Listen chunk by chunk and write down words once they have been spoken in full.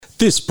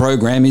This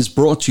program is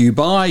brought to you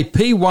by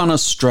P1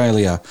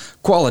 Australia,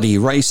 quality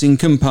racing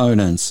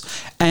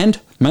components,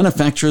 and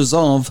manufacturers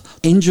of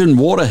engine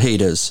water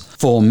heaters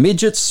for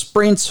midgets,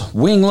 sprints,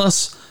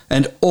 wingless,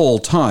 and all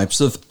types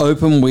of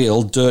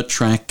open-wheel dirt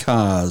track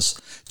cars.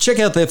 Check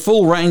out their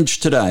full range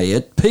today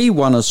at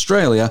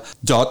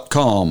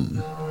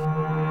p1australia.com.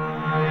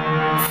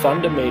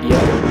 Thunder Media.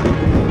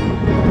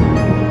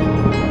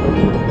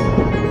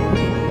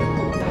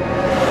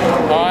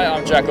 Hi,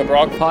 I'm Jack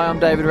LeBrock. Hi, I'm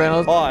David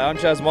Reynolds. Hi, I'm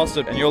Chaz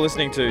Mostert, and you're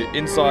listening to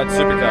Inside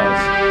Supercars.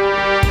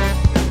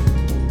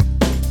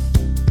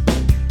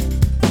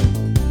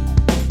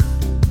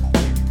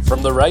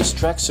 From the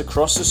racetracks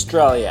across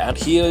Australia, and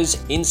here's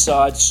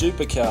Inside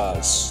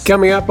Supercars.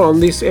 Coming up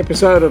on this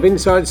episode of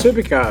Inside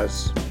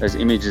Supercars. Those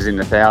images in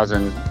the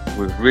 1000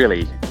 were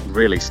really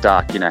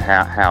stark, you know,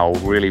 how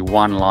really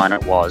one line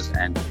it was,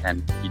 and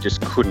you just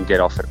couldn't get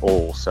off at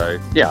all. So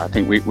yeah, I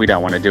think we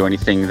don't want to do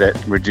anything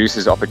that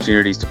reduces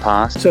opportunities to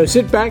pass. So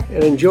sit back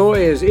and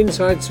enjoy as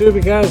Inside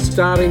Supercars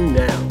starting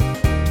now.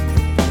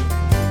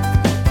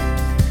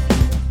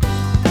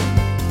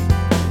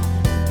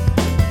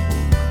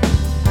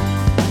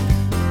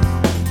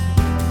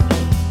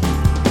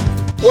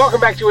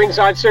 Welcome back to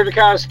Inside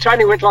Supercars.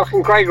 Tony Whitlock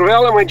and Craig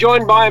Revell, and we're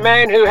joined by a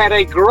man who had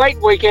a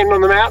great weekend on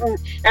the mountain,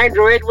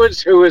 Andrew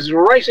Edwards, who was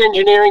race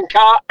engineering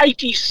car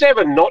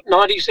 87, not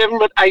 97,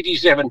 but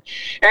 87.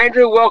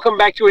 Andrew, welcome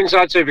back to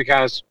Inside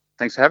Supercars.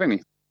 Thanks for having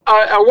me.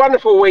 A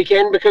wonderful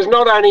weekend, because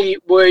not only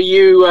were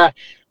you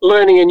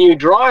learning a new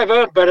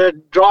driver, but a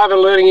driver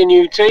learning a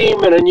new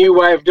team and a new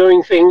way of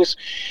doing things.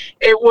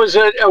 It was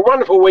a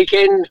wonderful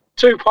weekend,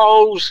 2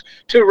 poles,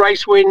 2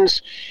 race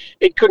wins.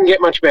 It couldn't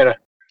get much better.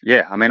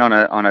 Yeah, I mean,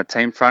 on a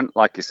team front,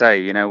 like you say,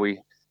 you know,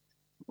 we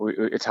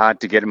it's hard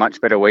to get a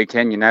much better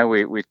weekend. You know,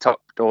 we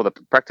topped all the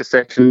practice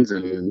sessions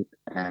and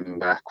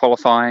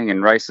qualifying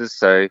and races.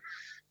 So,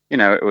 you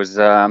know, it was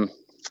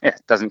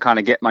it doesn't kind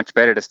of get much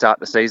better to start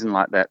the season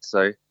like that.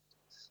 So,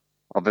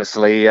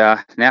 obviously,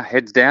 now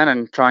heads down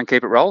and try and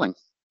keep it rolling.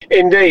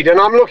 Indeed, and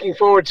I'm looking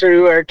forward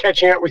to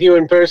catching up with you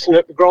in person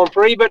at the Grand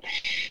Prix. But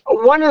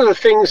one of the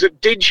things that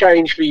did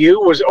change for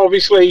you was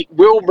obviously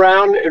Will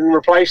Brown and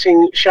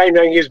replacing Shane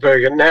Van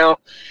Gisbergen. Now,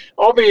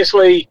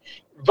 obviously,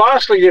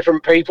 vastly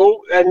different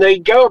people, and they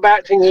go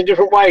about things in a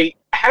different way.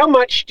 How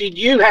much did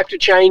you have to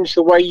change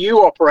the way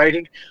you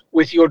operated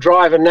with your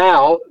driver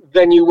now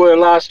than you were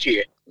last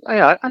year?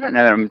 Yeah, I don't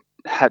know that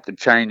I had to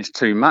change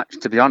too much,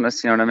 to be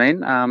honest. You know what I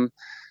mean?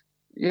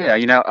 Yeah,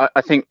 you know, I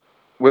think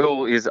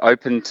Will is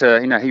open to,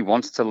 you know, he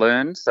wants to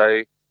learn.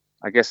 So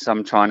I guess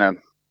I'm trying to,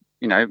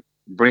 you know,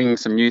 bring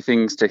some new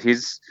things to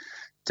his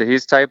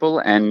table,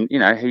 and, you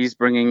know, he's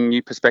bringing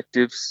new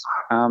perspectives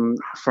from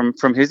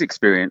his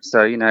experience.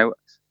 So, you know,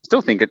 I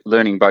still think it's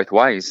learning both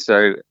ways.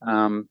 So,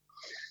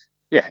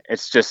 yeah,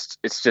 it's just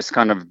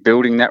kind of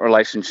building that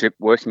relationship,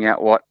 working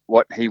out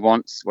what he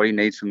wants, what he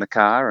needs from the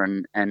car,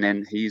 and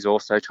then he's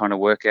also trying to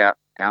work out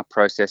our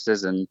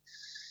processes and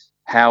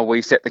how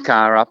we set the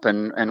car up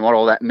and what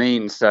all that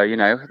means. So, you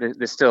know,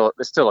 there's still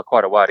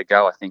quite a way to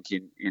go, I think,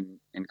 in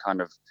kind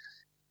of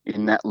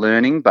in that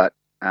learning. But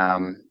yeah,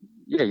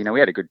 you know, we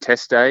had a good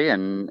test day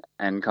and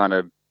kind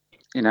of,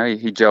 you know,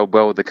 he gelled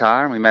well with the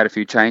car, and we made a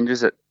few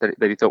changes that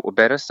he thought were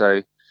better.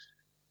 So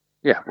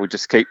yeah, we'll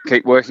just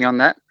keep working on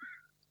that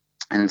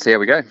and see how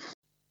we go.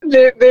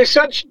 They're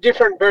such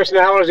different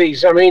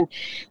personalities. I mean,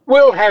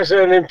 Will has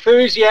an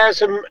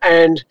enthusiasm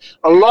and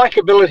a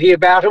likability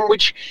about him,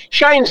 which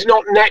Shane's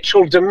not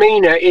natural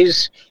demeanour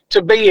is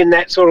to be in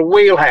that sort of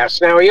wheelhouse.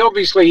 Now, he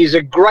obviously is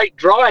a great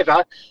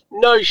driver,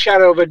 no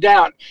shadow of a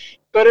doubt,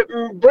 but it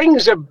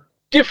brings a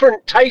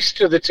different taste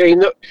to the team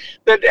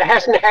that it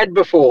hasn't had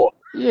before.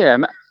 Yeah,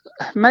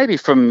 maybe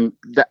from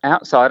the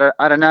outside,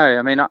 I don't know.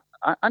 I mean,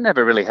 I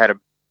never really had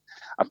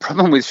a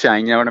problem with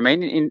Shane, you know what I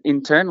mean?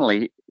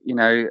 Internally, you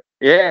know,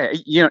 yeah,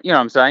 you know what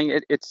I'm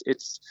saying?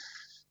 It's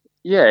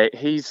yeah,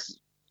 he's,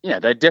 yeah,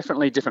 they're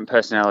definitely different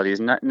personalities,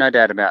 no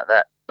doubt about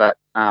that. But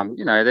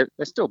you know,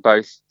 they're still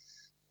both,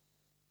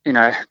 you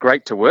know,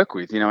 great to work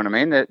with. You know what I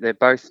mean? They're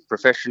both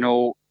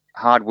professional,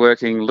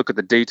 hardworking, look at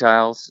the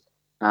details,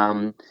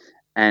 and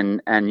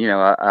you know,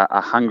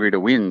 are hungry to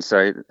win.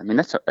 So I mean,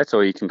 that's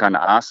all you can kind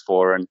of ask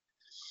for. And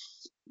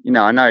you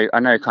know, I know,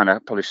 kind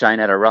of probably Shane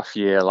had a rough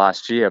year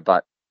last year,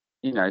 but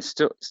you know,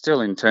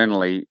 still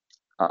internally,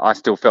 I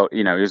still felt,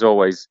 you know, he was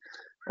always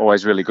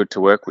really good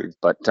to work with.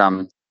 But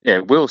yeah,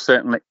 Will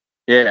certainly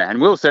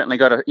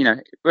got a, you know,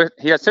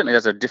 he certainly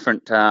has a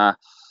different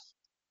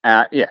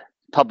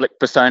public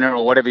persona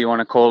or whatever you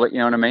want to call it, you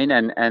know what I mean?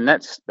 And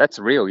that's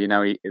real, you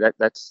know,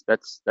 that's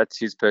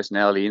his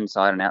personality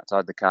inside and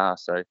outside the car.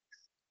 So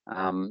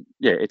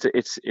yeah, it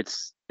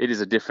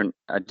is a different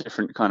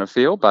kind of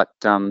feel, but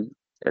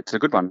it's a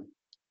good one.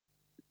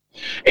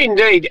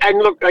 Indeed, and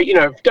look, you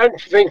know, don't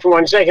think for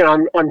 1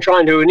 second I'm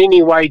trying to in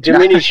any way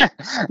diminish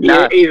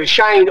either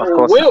Shane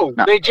or Will.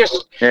 No. They're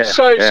just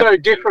so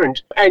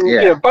different, and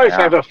you know, both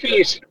have a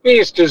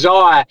fierce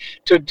desire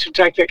to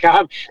take that car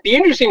home. The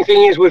interesting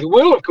thing is with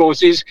Will, of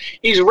course, is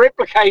he's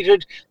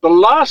replicated the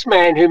last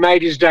man who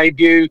made his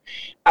debut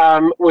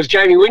was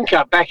Jamie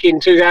Whincup back in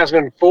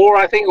 2004,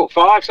 I think, or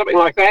 5, something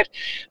like that.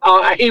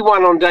 He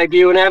won on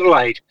debut in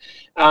Adelaide.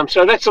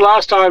 So that's the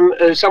last time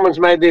someone's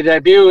made their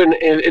debut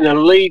in a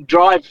lead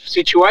drive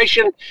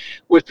situation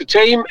with the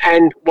team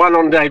and won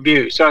on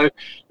debut. So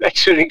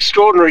that's an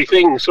extraordinary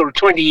thing, sort of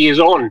 20 years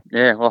on.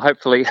 Yeah, well,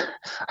 hopefully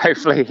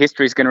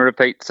history is going to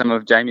repeat some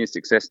of Jamie's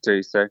success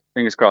too. So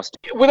fingers crossed.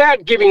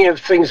 Without giving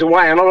things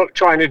away, and I'm not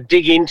trying to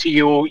dig into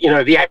your,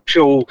 the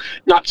actual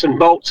nuts and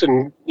bolts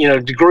and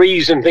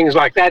degrees and things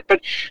like that.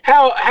 But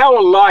how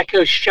alike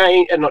are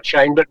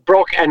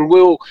Brock and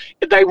Will,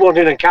 they want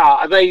in a car?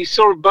 Are they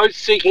sort of both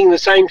seeking the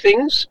same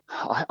things?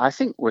 I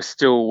think we're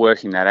still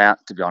working that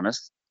out, to be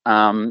honest.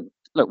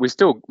 Look,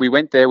 we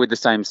went there with the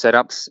same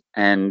setups,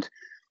 and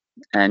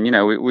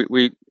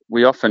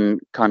we often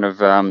kind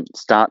of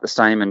start the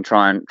same and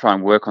try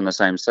and work on the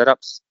same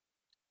setups.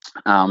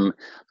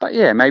 But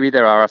yeah, maybe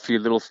there are a few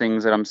little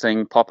things that I'm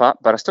seeing pop up,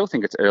 but I still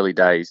think it's early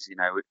days.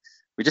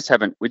 We just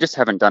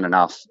haven't done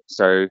enough.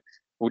 So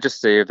we'll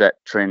just see if that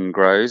trend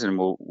grows, and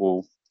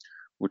we'll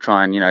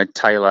try and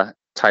tailor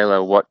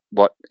what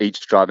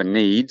each driver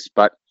needs.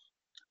 But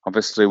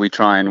obviously, we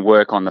try and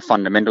work on the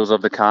fundamentals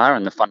of the car,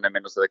 and the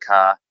fundamentals of the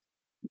car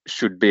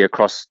should be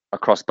across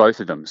both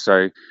of them.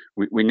 So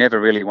we never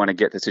really want to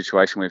get the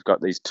situation we've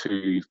got these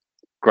two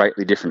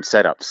greatly different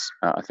setups.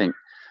 I think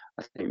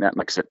that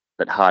makes it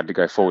hard to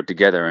go forward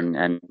together,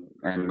 and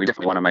we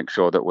definitely want to make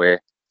sure that we're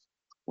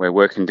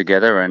working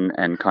together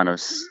and kind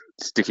of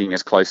sticking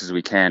as close as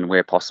we can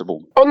where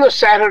possible. On the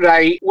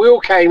Saturday, Will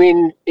came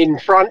in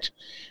front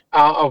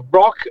of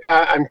Brock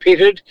and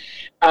pitted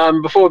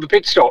before the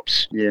pit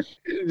stops. Yeah.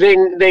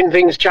 Then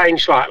things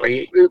changed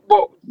slightly.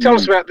 Tell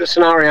us about the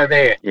scenario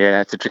there. Yeah,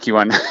 that's a tricky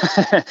one.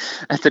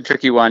 That's a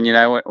tricky one.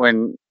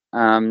 When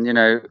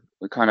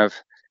we kind of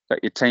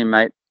got your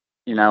teammate,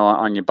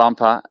 on your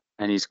bumper,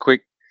 and he's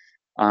quick.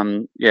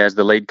 As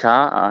the lead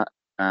car,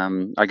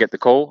 I get the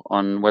call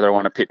on whether I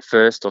want to pit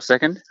first or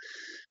second,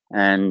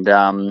 and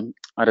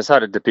I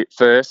decided to pit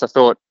first. I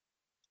thought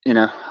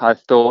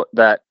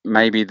that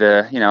maybe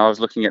I was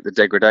looking at the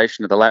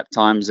degradation of the lap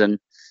times, and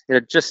it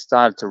had just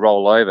started to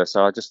roll over.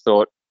 So I just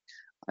thought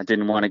I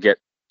didn't want to get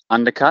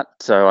undercut,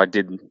 so I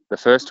did the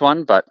first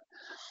one. But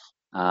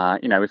we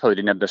probably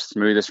didn't have the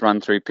smoothest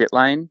run through pit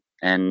lane,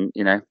 and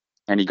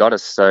he got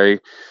us. So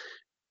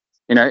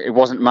it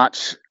wasn't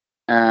much.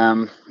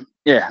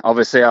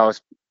 Obviously I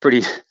was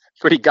pretty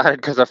gutted,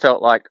 because I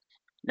felt like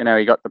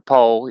he got the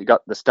pole, he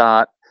got the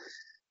start,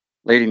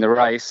 leading the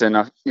race,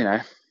 and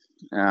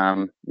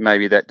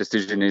maybe that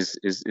decision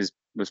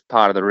was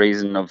part of the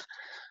reason of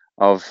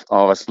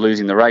us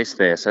losing the race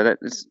there. So that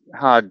is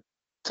hard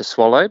to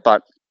swallow,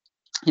 but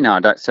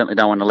I certainly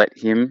don't want to let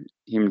him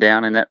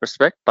down in that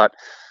respect. But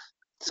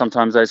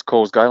sometimes those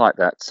calls go like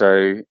that.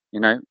 So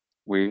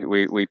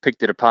we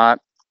picked it apart.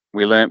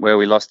 We learnt where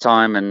we lost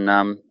time,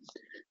 and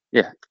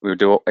we'll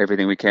do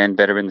everything we can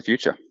better in the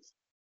future.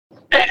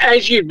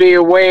 As you'd be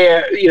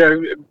aware,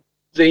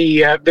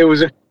 there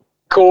was a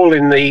call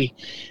in the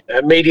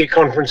media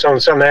conference on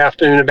Sunday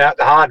afternoon about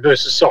the hard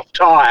versus soft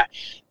tyre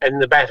and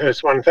the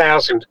Bathurst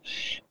 1000.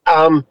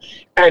 And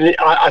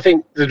I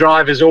think the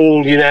drivers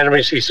all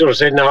unanimously sort of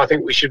said, no, I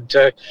think we should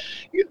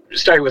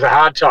stay with a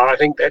hard tyre. I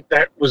think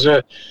that was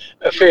a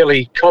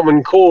fairly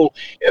common call.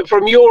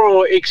 From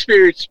your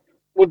experience,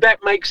 would that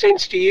make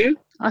sense to you?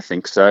 I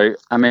think so.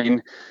 I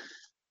mean,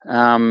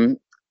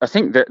 I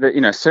think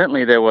that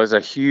certainly there was a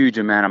huge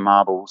amount of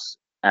marbles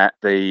at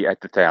the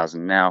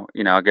 1,000. Now,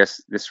 I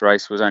guess this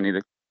race was only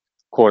the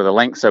quarter of the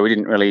length, so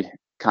we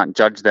can't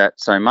judge that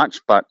so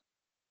much. But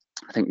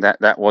I think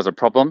that was a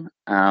problem.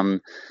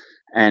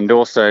 And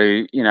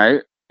also,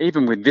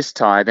 even with this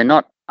tyre, they're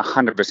not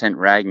 100%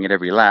 ragging at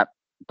every lap,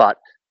 but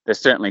they're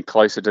certainly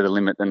closer to the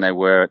limit than they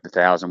were at the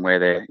 1,000, where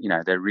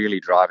they're really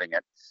driving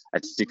at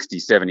 60,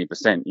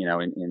 70%,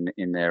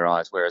 in their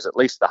eyes. Whereas at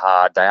least the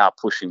hard, they are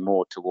pushing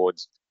more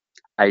towards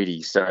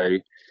 80. So,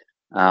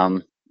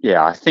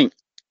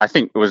 I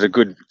think it was a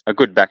good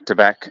back to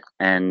back,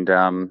 and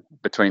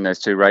between those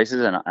two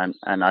races, and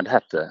I'd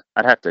have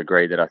to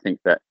agree that I think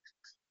that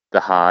the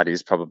hard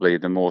is probably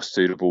the more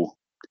suitable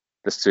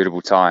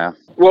tyre.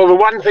 Well, the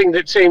one thing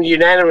that seemed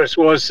unanimous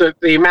was that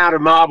the amount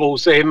of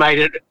marbles there made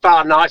it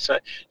far nicer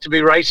to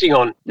be racing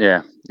on.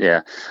 Yeah.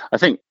 I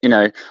think,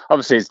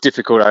 obviously it's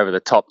difficult over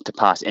the top to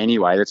pass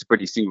anyway. That's a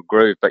pretty single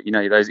groove, but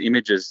those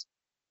images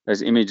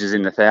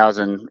in the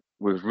 1,000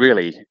 was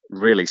really,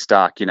 really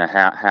stark.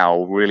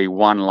 How really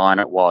one line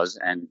it was,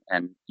 and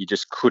you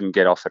just couldn't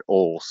get off at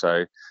all.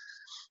 So,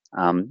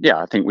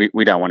 I think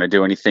we don't want to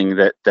do anything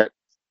that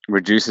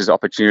reduces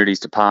opportunities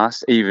to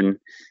pass, even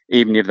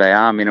if they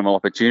are minimal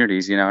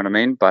opportunities. You know what I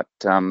mean? But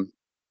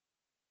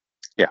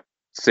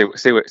see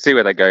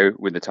where they go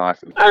with the tyre.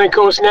 And of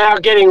course, now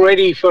getting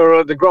ready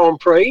for the Grand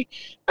Prix,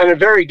 and a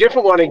very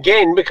different one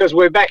again, because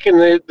we're back in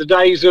the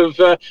days of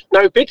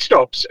no pit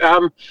stops.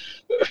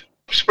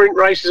 Sprint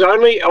races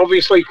only.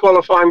 Obviously,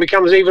 qualifying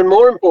becomes even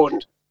more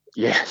important.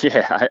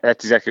 Yeah,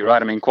 that's exactly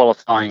right. I mean,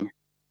 qualifying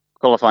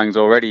qualifying is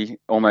already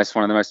almost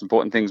one of the most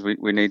important things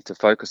we need to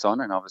focus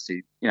on. And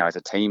obviously, as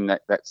a team,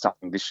 that's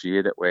something this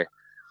year that we're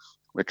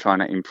trying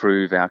to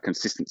improve our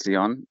consistency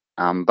on.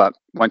 But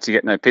once you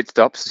get no pit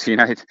stops,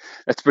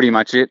 that's pretty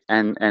much it,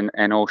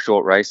 and all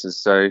short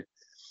races. So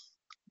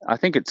I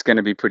think it's going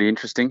to be pretty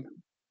interesting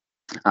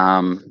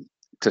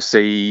to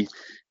see,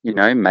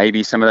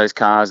 maybe some of those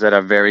cars that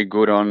are very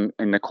good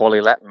in the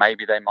quali lap,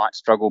 maybe they might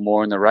struggle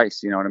more in the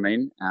race. You know what I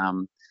mean?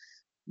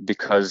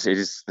 Because it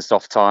is the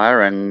soft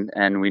tyre,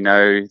 and we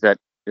know that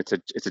it's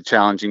a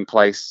challenging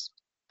place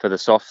for the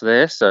soft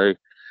there. So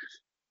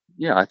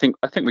yeah, I think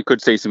we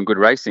could see some good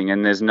racing,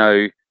 and there's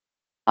no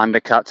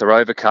undercuts or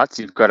overcuts.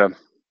 You've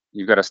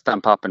got to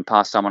stump up and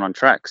pass someone on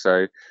track.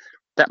 So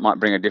that might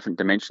bring a different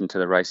dimension to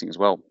the racing as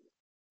well.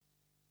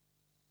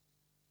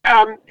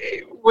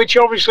 Which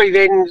obviously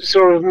then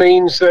sort of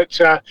means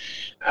that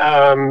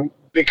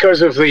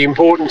because of the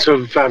importance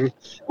of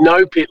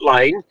no pit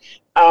lane,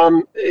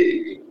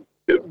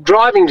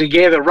 driving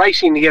together,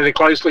 racing together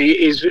closely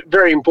is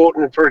very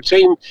important for a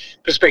team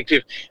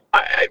perspective.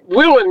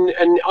 Will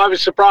and I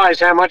was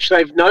surprised how much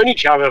they've known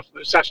each other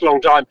for such a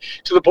long time,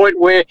 to the point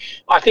where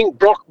I think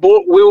Brock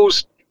bought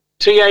Will's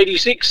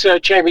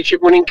T86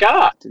 championship winning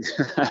car.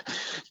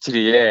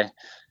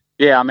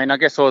 Yeah, I mean, I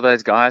guess all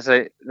those guys,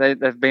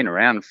 they've been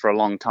around for a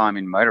long time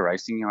in motor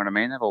racing, you know what I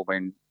mean? They've all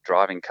been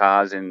driving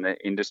cars in the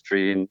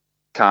industry, in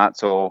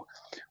karts or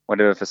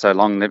whatever for so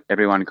long that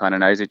everyone kind of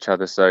knows each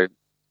other. So,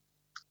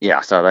 yeah,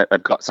 so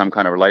they've got some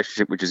kind of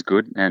relationship, which is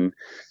good. And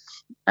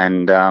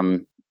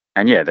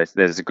yeah,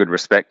 there's a good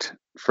respect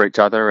for each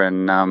other,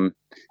 and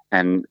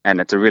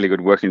it's a really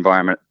good work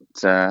environment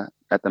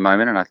at the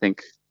moment. And I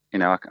think,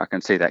 I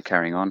can see that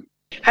carrying on.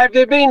 Have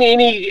there been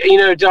any,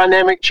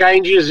 dynamic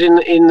changes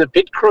in the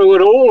pit crew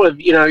at all? Have,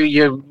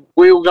 your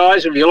wheel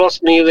guys, have you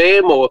lost any of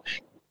them, or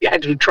you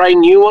had to train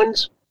new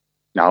ones?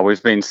 No,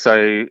 we've been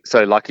so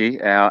lucky.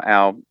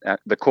 Our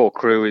the core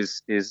crew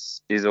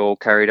is all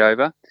carried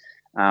over.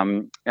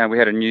 And we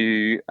had a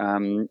new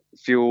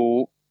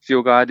fuel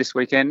guy this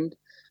weekend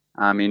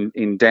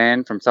in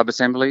Dan from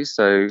Sub-Assemblies.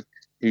 So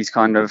he's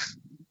kind of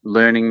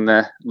learning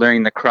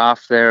the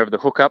craft there of the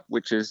hookup,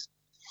 which is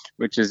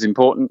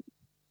important.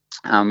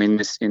 In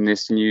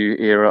this new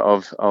era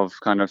of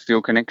kind of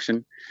fuel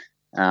connection.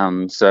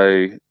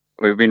 So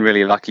we've been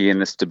really lucky in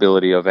the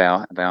stability of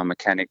our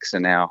mechanics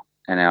and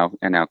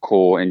our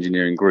core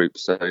engineering group.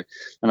 So,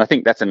 and I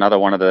think that's another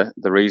one of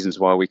the reasons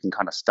why we can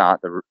kind of start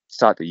the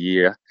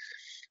year,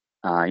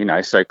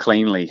 so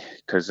cleanly,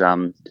 because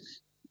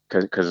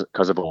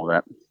of all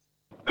that.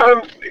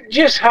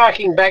 Just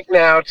harking back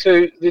now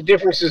to the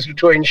differences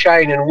between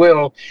Shane and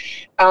Will.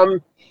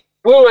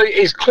 Will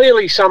is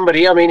clearly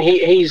somebody. I mean,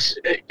 he's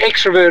an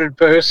extroverted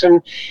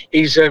person.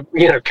 He's a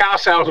car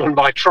salesman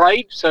by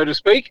trade, so to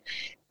speak.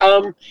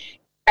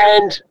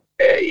 And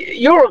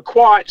you're a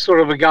quiet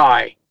sort of a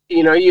guy.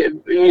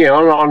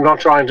 I'm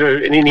not trying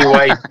to in any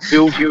way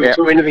build you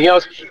into anything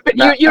else, but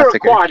you're a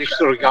quietish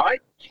sort of guy.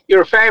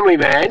 You're a family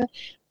man,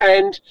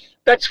 and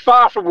that's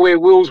far from where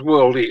Will's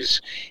world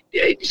is.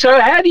 So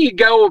how do you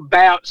go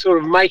about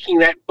sort of making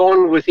that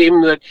bond with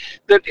him that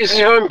is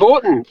so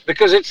important?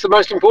 Because it's the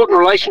most important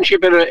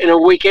relationship in a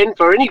weekend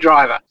for any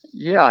driver.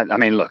 Yeah, I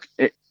mean, look,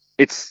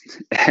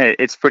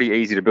 it's pretty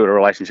easy to build a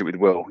relationship with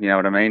Will. You know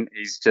what I mean?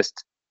 He's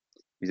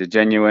a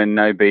genuine,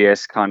 no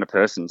BS kind of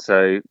person.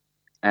 So,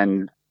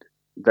 and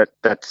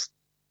that's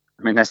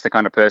the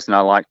kind of person I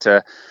like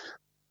to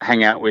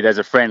hang out with as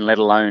a friend, let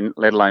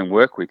alone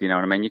work with. You know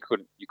what I mean? You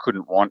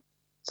couldn't want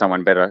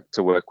someone better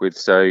to work with.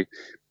 So,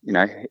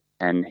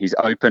 and he's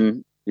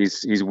open,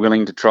 he's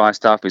willing to try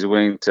stuff, he's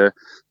willing to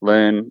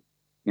learn.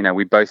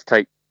 We both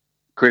take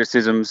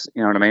criticisms,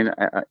 you know what I mean?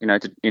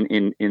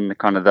 In the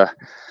kind of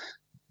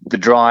the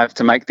drive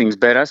to make things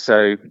better.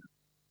 So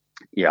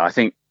yeah, I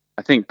think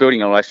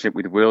building a relationship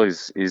with Will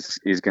is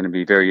going to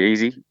be very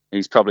easy.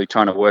 He's probably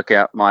trying to work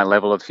out my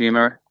level of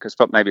humor, because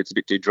maybe it's a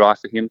bit too dry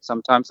for him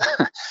sometimes.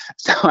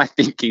 So I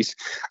think he's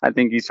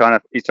trying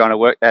to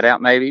work that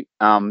out maybe.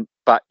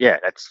 But yeah,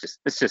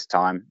 it's just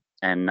time,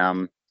 and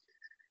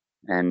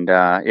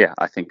yeah,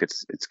 I think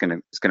it's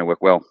gonna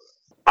work well.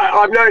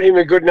 I've known him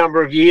a good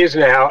number of years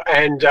now,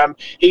 and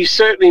he's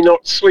certainly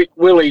not Slick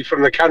Willie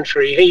from the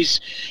country. He's,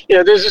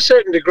 there's a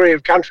certain degree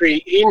of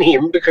country in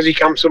him because he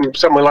comes from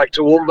somewhere like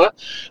Toowoomba,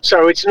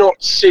 so it's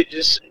not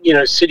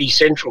city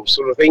central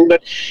sort of thing.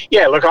 But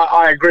yeah, look,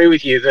 I agree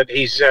with you that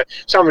he's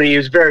somebody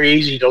who's very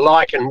easy to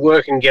like and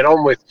work and get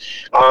on with.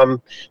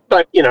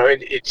 But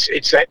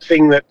it's that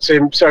thing that's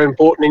so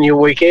important in your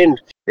weekend.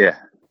 Yeah,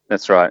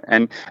 that's right,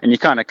 and you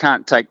kind of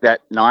can't take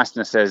that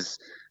niceness as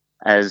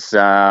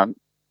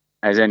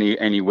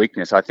any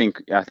weakness. I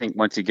think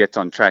once he gets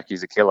on track,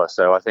 he's a killer.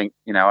 So I think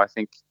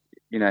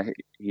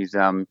he's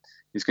going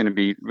to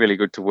be really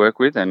good to work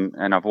with,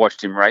 and I've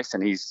watched him race,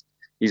 and he's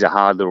a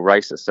hard little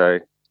racer. So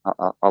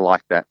I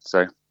like that.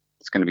 So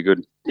it's going to be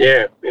good.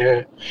 Yeah.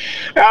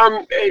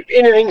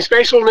 Anything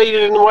special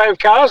needed in the way of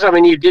cars? I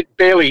mean, you did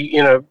barely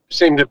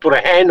seem to put a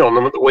hand on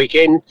them at the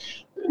weekend.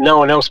 No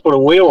one else put a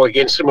wheel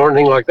against them or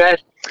anything like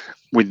that.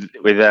 with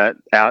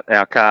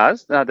our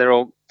cars. They're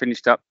all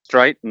finished up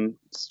straight,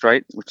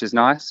 which is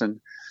nice. And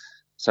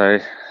so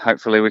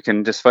hopefully we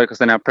can just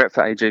focus on our prep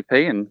for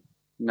AGP and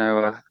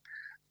no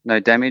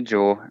damage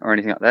or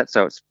anything like that.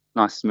 So it's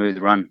nice, smooth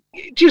run.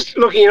 Just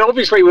looking at,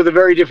 obviously, with a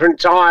very different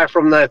tyre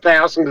from the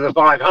 1000 to the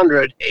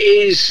 500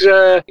 is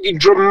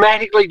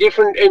dramatically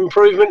different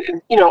improvement.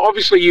 And,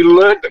 obviously you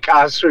learnt the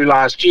cars through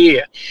last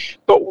year,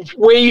 but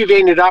where you've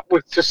ended up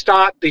with to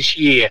start this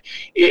year,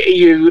 are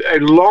you a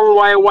long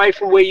way away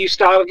from where you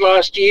started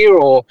last year,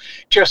 or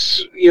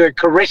just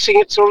caressing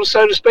it, sort of,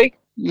 so to speak?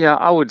 Yeah,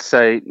 I would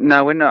say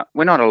no. We're not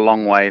a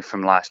long way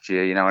from last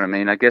year. You know what I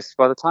mean? I guess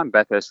by the time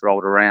Bathurst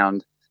rolled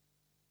around,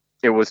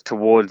 it was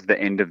towards the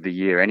end of the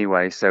year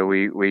anyway, so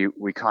we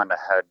kind of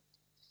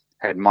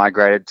had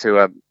migrated to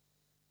a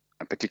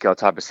particular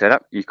type of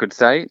setup, you could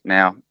say.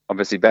 Now,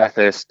 obviously,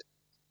 Bathurst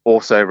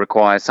also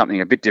requires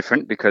something a bit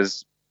different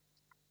because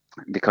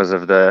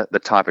of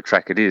the type of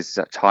track it is,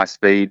 such high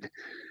speed,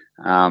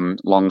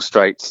 long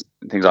straights,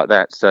 and things like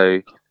that.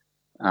 So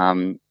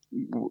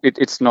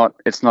it's not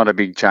a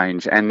big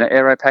change, and the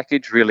aero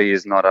package really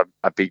is not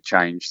a big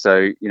change.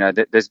 So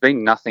there's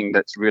been nothing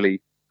that's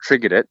really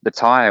triggered it. The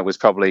tyre was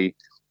probably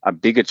a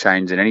bigger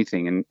change than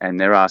anything, and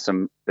there are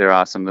some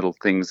little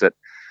things that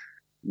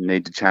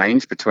need to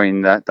change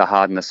between the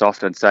hard and the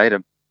soft, I'd say,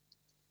 to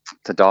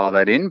dial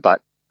that in.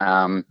 But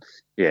we're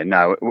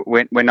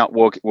not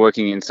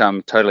working in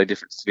some totally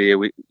different sphere.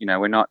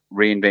 We're not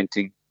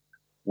reinventing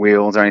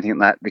wheels or anything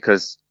like that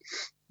because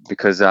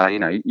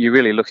you're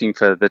really looking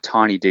for the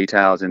tiny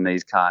details in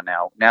these cars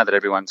now that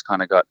everyone's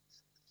kind of got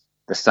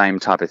the same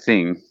type of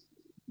thing.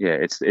 Yeah,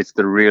 it's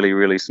the really,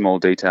 really small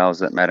details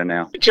that matter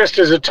now. Just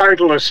as a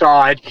total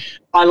aside,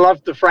 I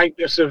loved the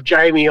frankness of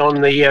Jamie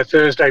on the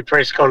Thursday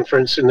press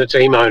conference and the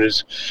team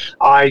owners.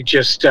 I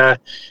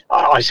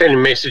sent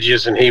him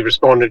messages and he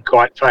responded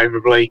quite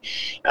favourably.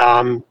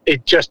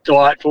 It's just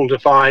delightful to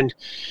find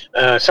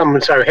someone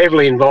so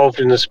heavily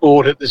involved in the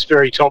sport at this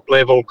very top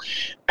level,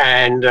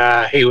 and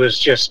he was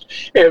just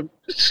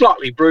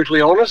slightly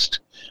brutally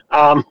honest,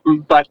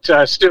 but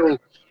still.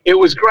 It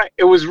was great.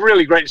 It was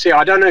really great to see.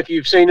 I don't know if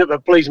you've seen it,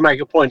 but please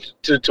make a point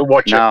to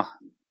watch it. No,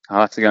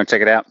 I'll have to go and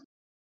check it out.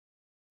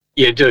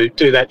 Yeah, do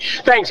that.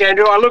 Thanks,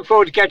 Andrew. I look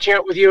forward to catching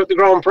up with you at the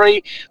Grand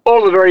Prix.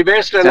 All the very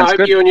best, and I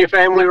hope you and your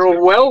family are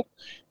all well.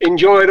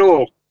 Enjoy it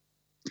all.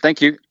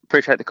 Thank you.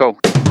 Appreciate the call.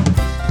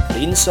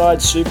 Inside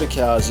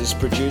Supercars is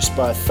produced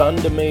by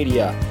Thunder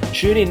Media.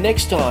 Tune in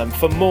next time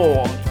for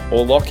more,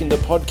 or lock in the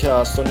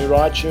podcast on your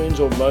iTunes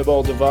or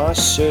mobile device.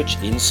 Search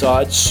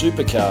Inside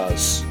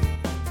Supercars.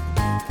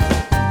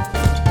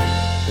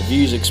 The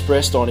views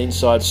expressed on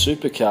Inside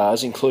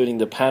Supercars, including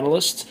the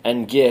panellists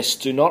and guests,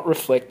 do not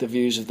reflect the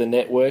views of the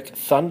network,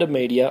 Thunder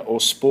Media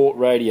or Sport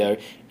Radio.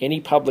 Any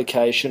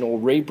publication or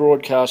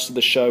rebroadcast of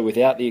the show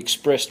without the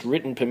expressed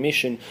written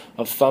permission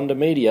of Thunder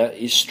Media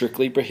is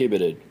strictly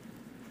prohibited.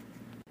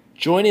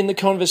 Join in the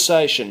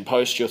conversation.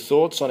 Post your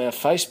thoughts on our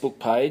Facebook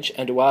page,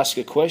 and to ask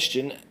a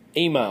question,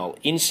 email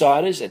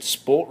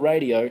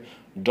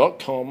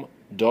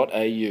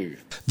insiders@sportradio.com.au.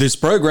 This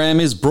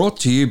program is brought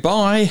to you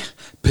by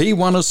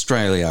P1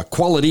 Australia,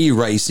 quality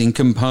racing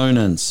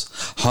components,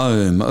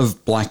 home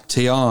of Black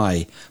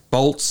TI,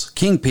 bolts,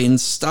 kingpins,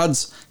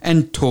 studs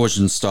and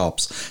torsion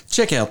stops.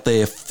 Check out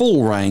their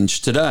full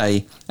range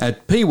today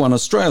at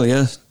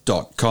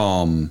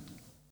p1australia.com.